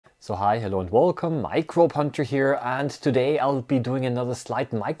So hi, hello and welcome, Microbehunter here, and today I'll be doing another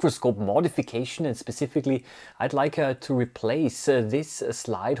slide microscope modification, and specifically I'd like to replace this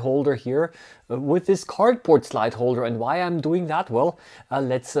slide holder here with this cardboard slide holder. And why I'm doing that? Well,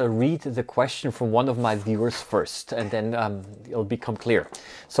 let's read the question from one of my viewers first, and then it'll become clear.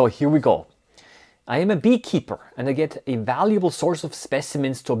 So here we go. I am a beekeeper and I get a valuable source of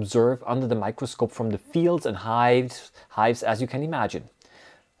specimens to observe under the microscope from the fields and hives as you can imagine.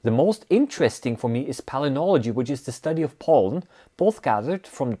 The most interesting for me is palynology, which is the study of pollen, both gathered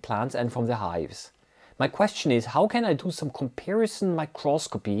from the plants and from the hives. My question is, how can I do some comparison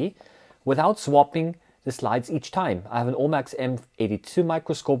microscopy without swapping the slides each time? I have an Omax M82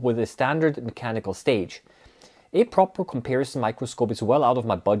 microscope with a standard mechanical stage. A proper comparison microscope is well out of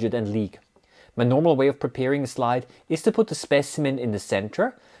my budget and league. My normal way of preparing a slide is to put the specimen in the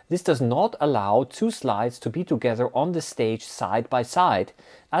center. This does not allow two slides to be together on the stage side by side,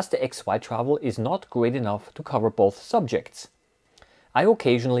 as the XY travel is not great enough to cover both subjects. I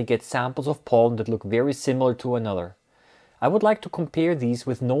occasionally get samples of pollen that look very similar to another. I would like to compare these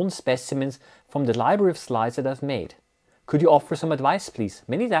with known specimens from the library of slides that I've made. Could you offer some advice, please?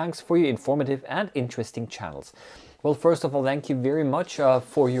 Many thanks for your informative and interesting channels. Well, first of all, thank you very much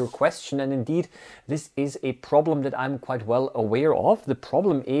for your question. And indeed, this is a problem that I'm quite well aware of. The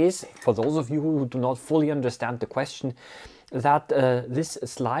problem is, for those of you who do not fully understand the question, that this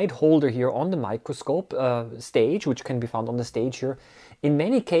slide holder here on the microscope stage, which can be found on the stage here, in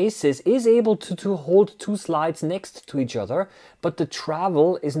many cases is able to hold two slides next to each other, but the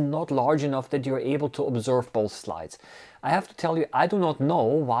travel is not large enough that you're able to observe both slides. I have to tell you, I do not know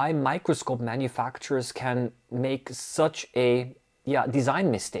why microscope manufacturers can make such a design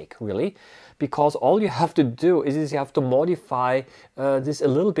mistake, really, because all you have to do is you have to modify this a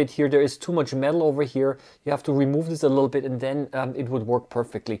little bit here. There is too much metal over here. You have to remove this a little bit, and then it would work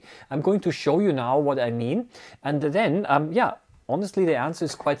perfectly. I'm going to show you now what I mean, and then honestly, the answer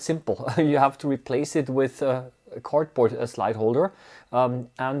is quite simple. You have to replace it with a cardboard slide holder.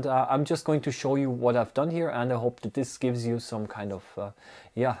 I'm just going to show you what I've done here, and I hope that this gives you some kind of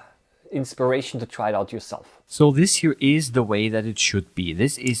inspiration to try it out yourself. So this here is the way that it should be.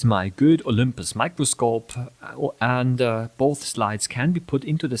 This is my good Olympus microscope, and both slides can be put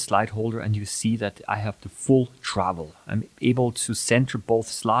into the slide holder, and you see that I have the full travel. I'm able to center both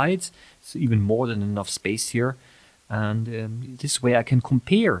slides, so even more than enough space here. And this way I can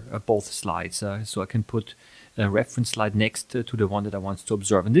compare both slides, so I can put a reference slide next to the one that I want to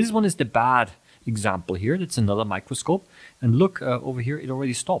observe. And this one is the bad example here. That's another microscope. And look, over here it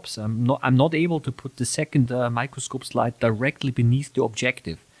already stops. I'm not able to put the second microscope slide directly beneath the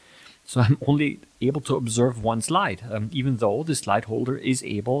objective. So I'm only able to observe one slide, even though the slide holder is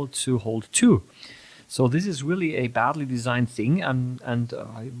able to hold two. So this is really a badly designed thing, and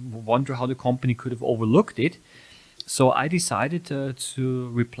I wonder how the company could have overlooked it. So I decided to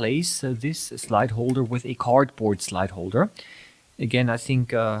replace this slide holder with a cardboard slide holder. Again, I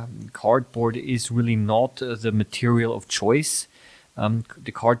think cardboard is really not the material of choice.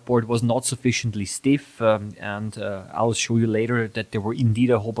 The cardboard was not sufficiently stiff, and I'll show you later that there were indeed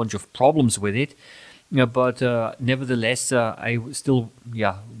a whole bunch of problems with it. But nevertheless, I still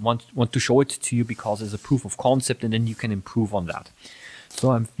want to show it to you because it's a proof of concept, and then you can improve on that.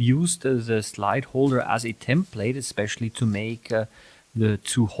 So I've used the slide holder as a template, especially to make the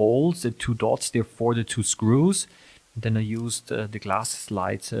two holes, the two dots there for the two screws. Then I used the glass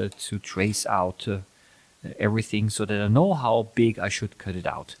slides to trace out everything so that I know how big I should cut it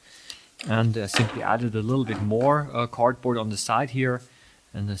out. And simply added a little bit more cardboard on the side here,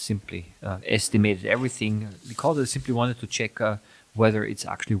 and simply estimated everything because I simply wanted to check whether it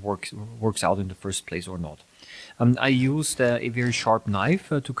actually works out in the first place or not. I used a very sharp knife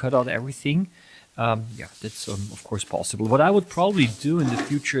to cut out everything. That's of course possible. What I would probably do in the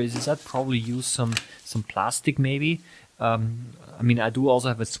future is I'd probably use some plastic maybe. I mean, I do also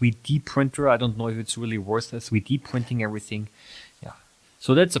have a 3D printer. I don't know if it's really worth 3D printing everything. Yeah,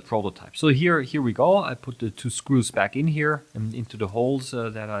 so that's a prototype. So here we go. I put the two screws back in here and into the holes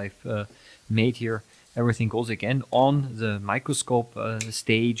that I've made here. Everything goes again on the microscope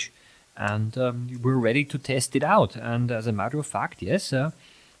stage. And we're ready to test it out. And as a matter of fact, yes,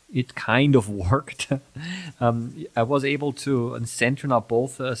 it kind of worked. I was able to center now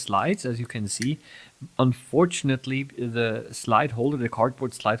both slides, as you can see. Unfortunately, the slide holder, the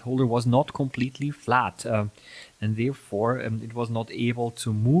cardboard slide holder, was not completely flat. And therefore, it was not able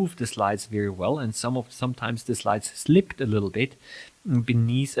to move the slides very well. And sometimes the slides slipped a little bit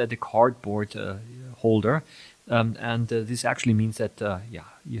beneath the cardboard holder. This actually means that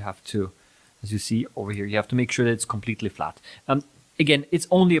you have to, as you see over here, you have to make sure that it's completely flat. again, it's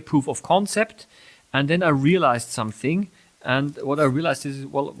only a proof of concept. And then I realized something. And what I realized is,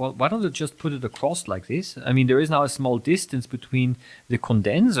 well, why don't I just put it across like this? I mean, there is now a small distance between the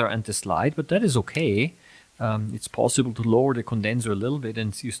condenser and the slide, but that is okay. It's possible to lower the condenser a little bit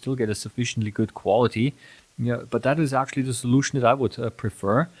and you still get a sufficiently good quality. Yeah, but that is actually the solution that I would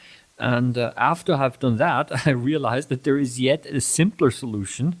prefer. And after I've done that, I realized that there is yet a simpler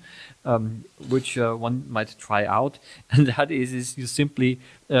solution, which one might try out. And that is you simply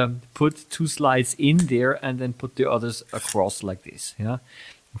put two slides in there and then put the others across like this. Yeah.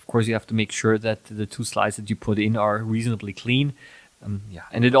 Of course, you have to make sure that the two slides that you put in are reasonably clean. Yeah,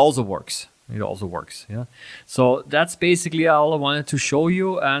 and it also works. It also works. Yeah. So that's basically all I wanted to show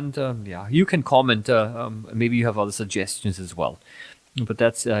you. And yeah, you can comment. Maybe you have other suggestions as well. But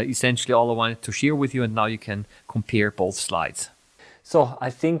that's essentially all I wanted to share with you. And now you can compare both slides. So I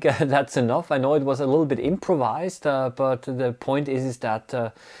think that's enough. I know it was a little bit improvised, but the point is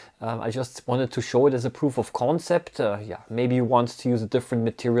that I just wanted to show it as a proof of concept. Yeah, maybe you want to use a different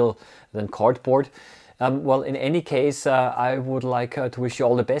material than cardboard. Well, in any case, I would like to wish you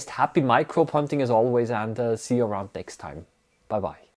all the best. Happy microbe hunting as always, and see you around next time. Bye-bye.